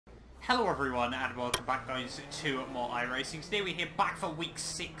Hello everyone and welcome back guys to more iRacing. Today we're here back for week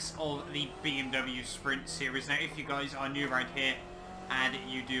 6 of the BMW Sprint Series. Now if you guys are new around here and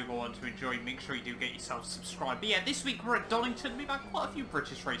you do go on to enjoy, make sure you do get yourself subscribed. But yeah, this week we're at Donington. We've had quite a few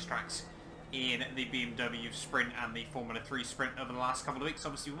British racetracks in the BMW Sprint and the Formula 3 Sprint over the last couple of weeks.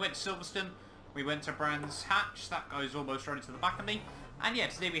 Obviously we went to Silverstone, we went to Brands Hatch, that guy's almost running to the back of me. And yeah,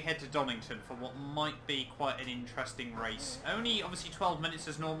 today we head to Donington for what might be quite an interesting race. Only obviously 12 minutes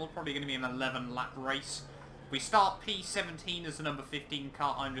as normal, probably going to be an 11 lap race. We start P17 as the number 15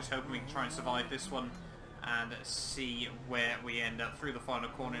 car. I'm just hoping we can try and survive this one and see where we end up through the final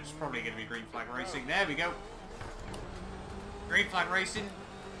corner. It's probably going to be green flag racing. There we go. Green flag racing.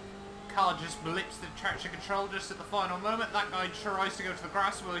 Car just blips the traction control just at the final moment. That guy tries to go to the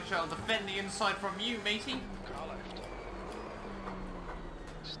grass. We shall defend the inside from you, matey.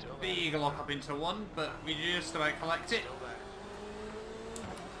 Big lock up into one, but we just about collect it.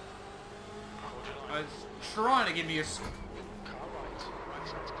 I was trying to give me a...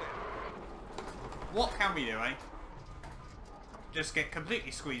 What can we do, eh? Just get completely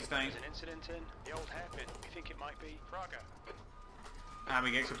squeezed down. There's an incident in the old hairpin. We think it might be Praga. And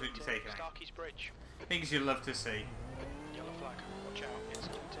we get completely taken out. Starkey's Bridge. Things you love to see. Yellow flag. Watch out.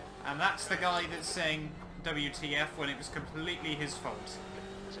 Incident in. And that's the guy that's saying WTF when it was completely his fault.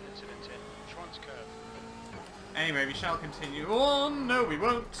 There's an incident in Schwann's curve. Anyway, we shall continue. Oh, no, we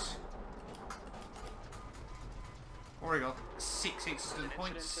won't. Already got 6 instant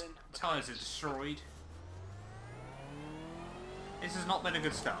points. Tyres are destroyed. This has not been a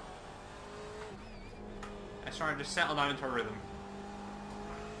good start. Let's try and just settle down into a rhythm.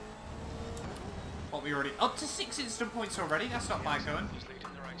 What we already... Up to 6 instant points already. That's not bad going. He's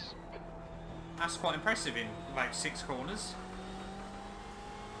leading the race. That's quite impressive in about 6 corners.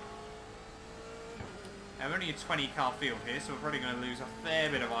 Now, we're only a 20 car field here, so we're probably going to lose a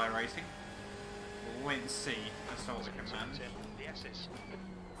fair bit of iRacing. We'll wait and see as to what we can manage.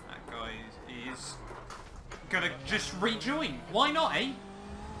 That guy is going to just rejoin. Why not, eh?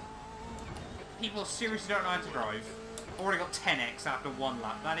 People seriously don't know how to drive. Already got 10x after 1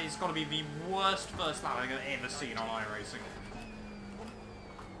 lap. That is got to be the worst first lap I've ever seen on iRacing.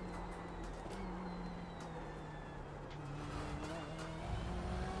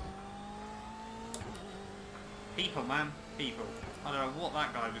 People, man. People. I don't know what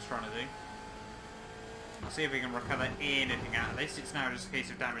that guy was trying to do. Let's see if we can recover anything out of this. It's now just a case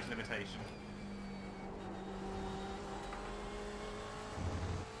of damage limitation.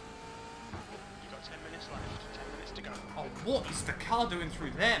 You've got 10 minutes left. 10 minutes to go. Oh, what is the car doing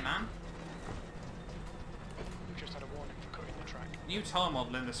through there, man? We've just had a warning for cutting the track. New tyre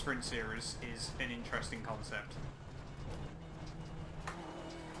model in the Sprint Series is an interesting concept.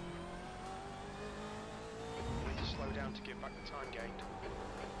 Slow down to give back the time gained.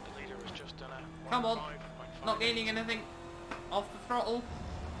 The leader has just done a... Come on! Not gaining anything off the throttle.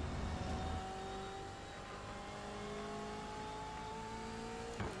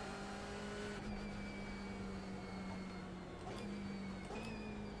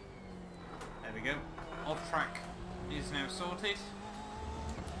 There we go. Off track is now sorted.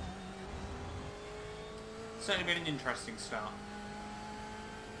 Certainly been an interesting start.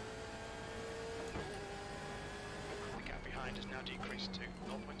 Has now decreased to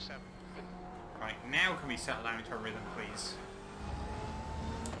 0.7. Right, now can we settle down into a rhythm, please?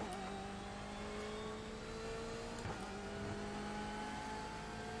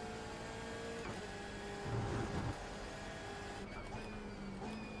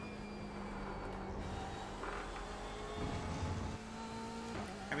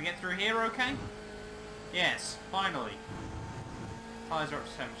 Can we get through here okay? Yes, finally. Tyres are up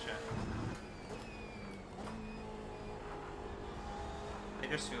to temperature. It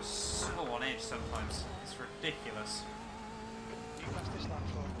just feels so on edge sometimes. It's ridiculous. You passed this lap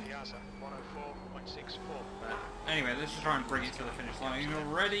for Piazza, 104.64. But anyway, let's just try and bring it to the finish line.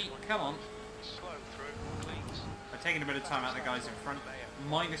 You're ready? Come on. Slow through, cleans. We're taking a bit of time out of the guys in front.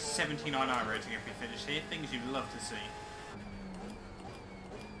 Minus 79 iRacing if we finish here. Things you'd love to see.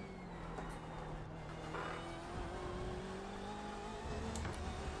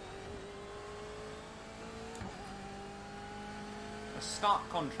 Stark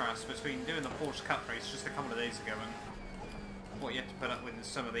contrast between doing the Porsche Cup race just a couple of days ago and what you have to put up with in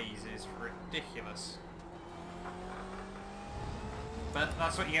some of these is ridiculous. But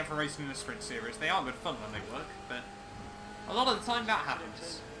that's what you get for racing in the Sprint Series. They are good fun when they work, but a lot of the time that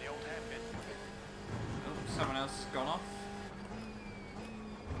happens. Oh, someone else has gone off.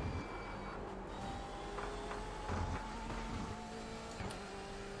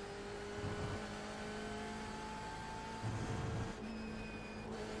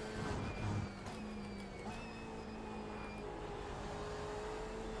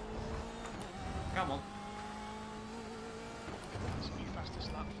 come on. It's a new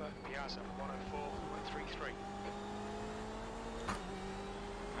fastest lap for Piazza, 104.33.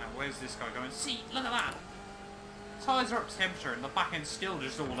 Now, where's this guy going? See, look at that! Tyres are up to temperature and the back end's still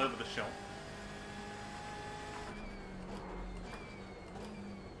just all over the shop.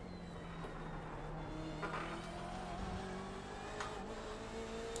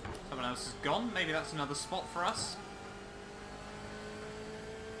 Someone else is gone. Maybe that's another spot for us.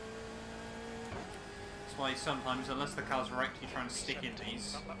 That's why sometimes, unless the car's wrecked, you try and stick in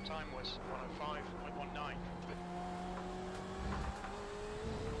these. That lap time was 105.19.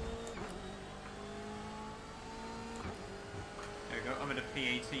 There we go, I'm at a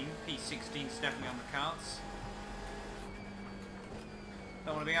P18. P16's definitely on the cards.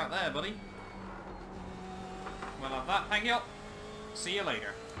 Don't want to be out there, buddy. We'll have that, thank you. See you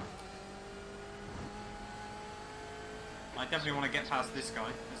later. I definitely want to get past this guy,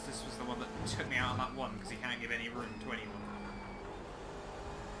 because this was the one that took me out of that one, because he can't give any room to anyone.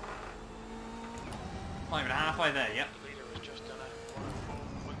 Not even halfway there yet. The leader has just done a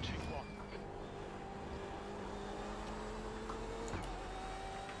 104.21.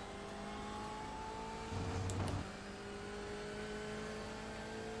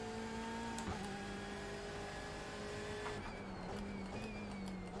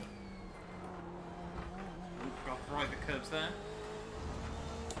 Right, the curbs there.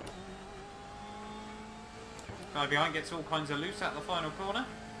 Guy behind gets all kinds of loose at the final corner.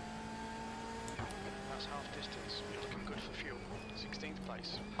 That's half distance. You're looking good for fuel. 16th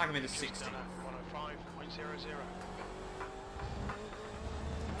place. I can be the Just 60th. done a 105.00.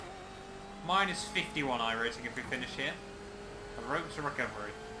 Minus 51 IRacing if we finish here. The road to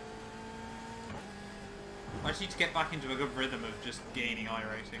recovery. I just need to get back into a good rhythm of just gaining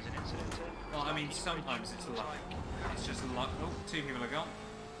IRacing. There's an incident here. Well, I mean, sometimes it's luck. It's just luck. Oh, two people are gone.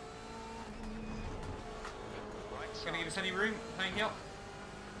 Right Gonna give us side. any room? Thank you.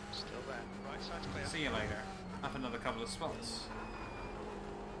 Still there. Right side's clear. See you later. Up another couple of spots.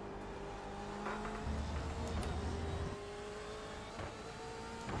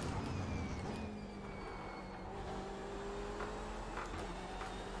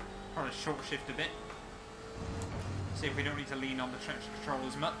 Probably short shift a bit. See if we don't need to lean on the traction control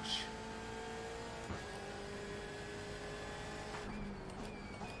as much.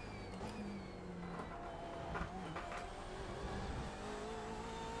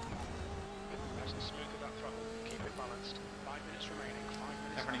 Nice and smooth with that throttle. Keep it balanced. 5 minutes remaining. 5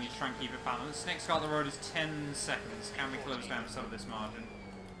 minutes. Definitely need left. to try and keep it balanced. Next car on the road is 10 seconds. Can we close down some of this margin?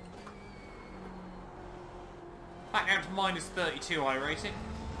 Back down to minus 32 iRacing.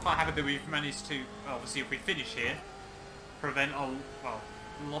 Quite happy that we've managed to, obviously if we finish here, prevent a, well,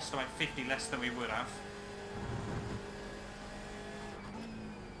 lost about 50 less than we would have.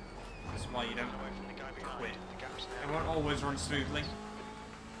 That's why you don't Away from the guy behind. quit. The gap's It there. won't always run smoothly.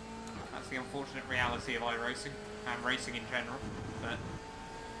 That's the unfortunate reality of iRacing and racing in general, but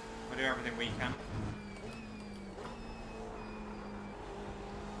we'll do everything we can.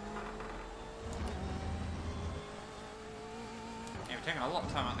 Yeah, we're taking a lot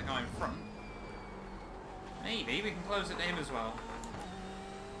of time out the guy in front. Maybe we can close it to him as well.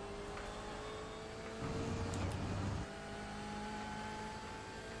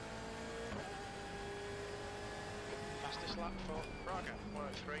 Fastest lap for Braga.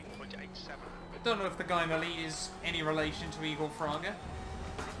 103.87. Don't know if the guy in the lead is any relation to Igor Fraga.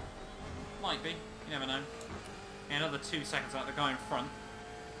 Might be, you never know. Yeah, another 2 seconds out the guy in front.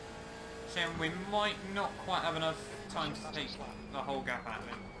 So we might not quite have enough time to take the whole gap out of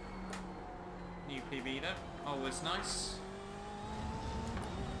him. New PB though, always nice.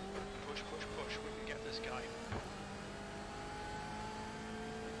 Push, push, push. We can get this guy.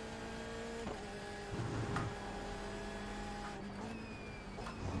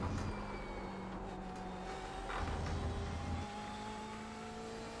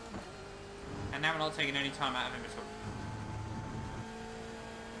 And now we're not taking any time out of him at all.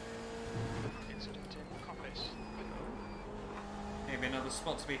 Incident in Coppice. Maybe another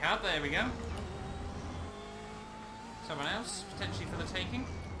spot to be had, there we go. Someone else, potentially for the taking.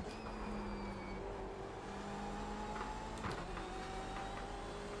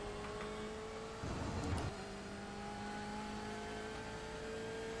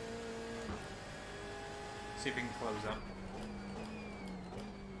 See if we can close up.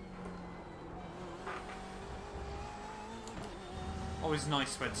 Always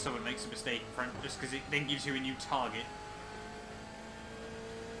nice when someone makes a mistake in front, just because it then gives you a new target.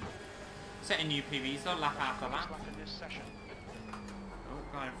 Setting new PBs though, lap after lap. Lap in this session. Oh,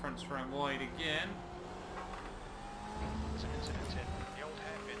 guy in front's running wide again. There's an incident in the old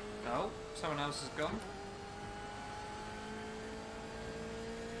hairpin. Oh, someone else has gone.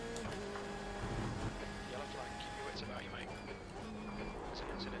 Yellow flag, keep your wits about you, mate. There's an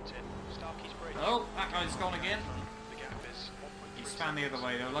incident in Starkey's Bridge. Oh, that guy's gone again. The gap is 1.3 He's found the other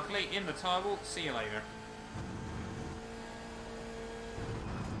way though. Luckily, in the tire. See you later.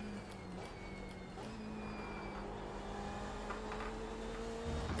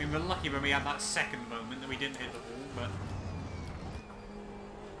 I mean, we're lucky when we had that second moment that we didn't hit the wall, but...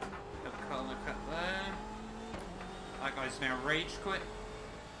 Corner cut there. That guy's now rage quit.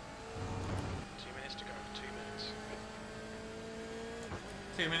 2 minutes to go, 2 minutes.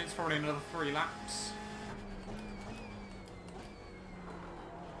 2 minutes, probably another 3 laps.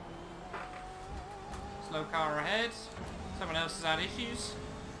 Slow car ahead. Someone else has had issues.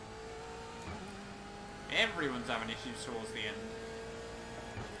 Everyone's having issues towards the end.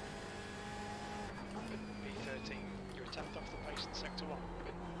 P13, you're a 10th off the pace in sector 1.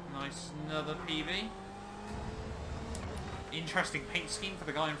 Nice, another PB. Interesting paint scheme for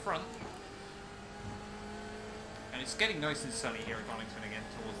the guy in front. And it's getting nice and sunny here at Donington again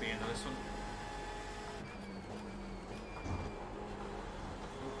towards the end of this one.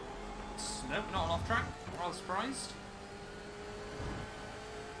 Nope, not an off track. Rather surprised.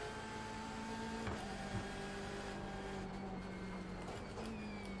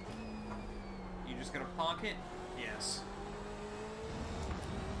 You just gonna park it? Yes.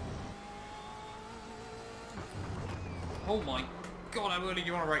 Oh my god, how early do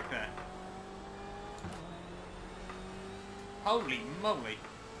you want to rake there? Holy moly.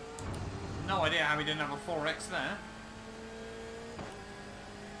 No idea how we didn't have a 4X there.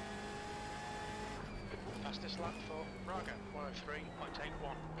 Fastest lap for Braga,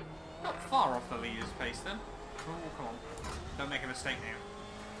 103.81. Not far off the leader's pace then. Oh, come on. Don't make a mistake now.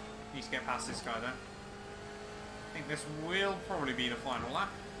 Need to get past this guy though. I think this will probably be the final lap.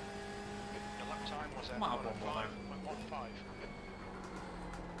 The lap time was at Might have one more 1.15.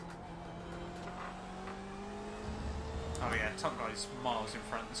 Oh yeah, top guy's miles in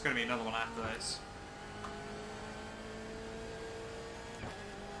front. There's going to be another one after this.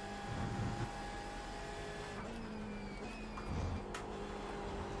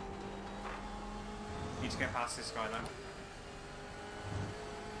 Need to get past this guy though.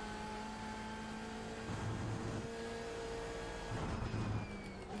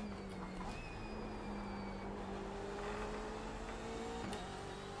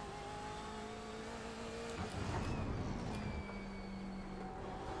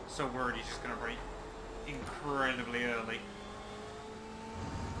 So worried he's just going to break incredibly early.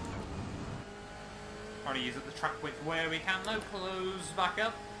 Try to use it the track width where we can though. Close back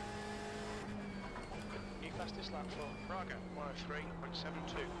up. New fastest lap for Braga,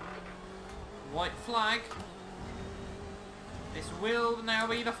 103.72. White flag. This will now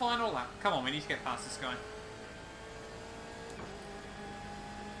be the final lap. Come on, we need to get past this guy.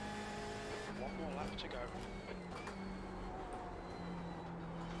 One more lap to go.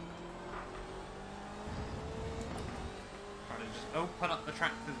 Trying to just open up the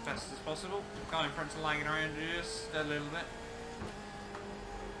track as best as possible. Guy in front's lagging around just a little bit.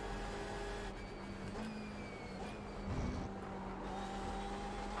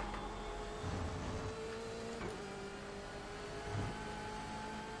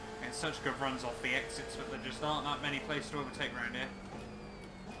 Getting such good runs off the exits, but there just aren't that many places to overtake around here.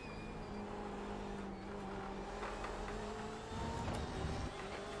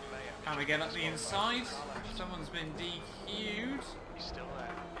 Can we get up the inside? Someone's been DQ'd. He's still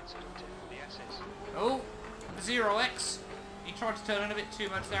there. Incident in the S's. Oh, 0x. He tried to turn in a bit too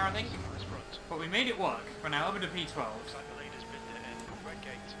much there, I think. Nice front. But we made it work. We're now over to P12. Looks like the leader's been in red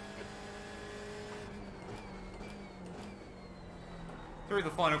gate. Through the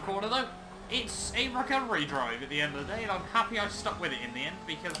final corner though. It's a recovery drive at the end of the day, and I'm happy I stuck with it in the end,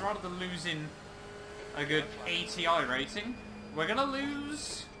 because rather than losing a good ATI rating, we're going to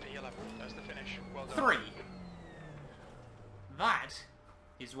lose P11, that's the finish. Well done. 3. That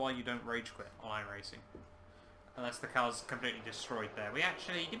is why you don't rage quit on iRacing. Unless the car's completely destroyed there. We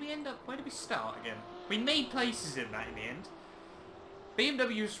actually, did we end up, where did we start again? We made places in that in the end.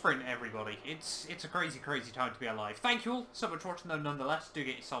 BMW Sprint, everybody. It's a crazy, crazy time to be alive. Thank you all so much for watching though, nonetheless. Do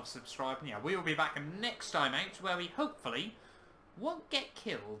get yourself subscribed. And yeah, we will be back next time out where we hopefully won't get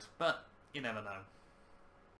killed. But you never know.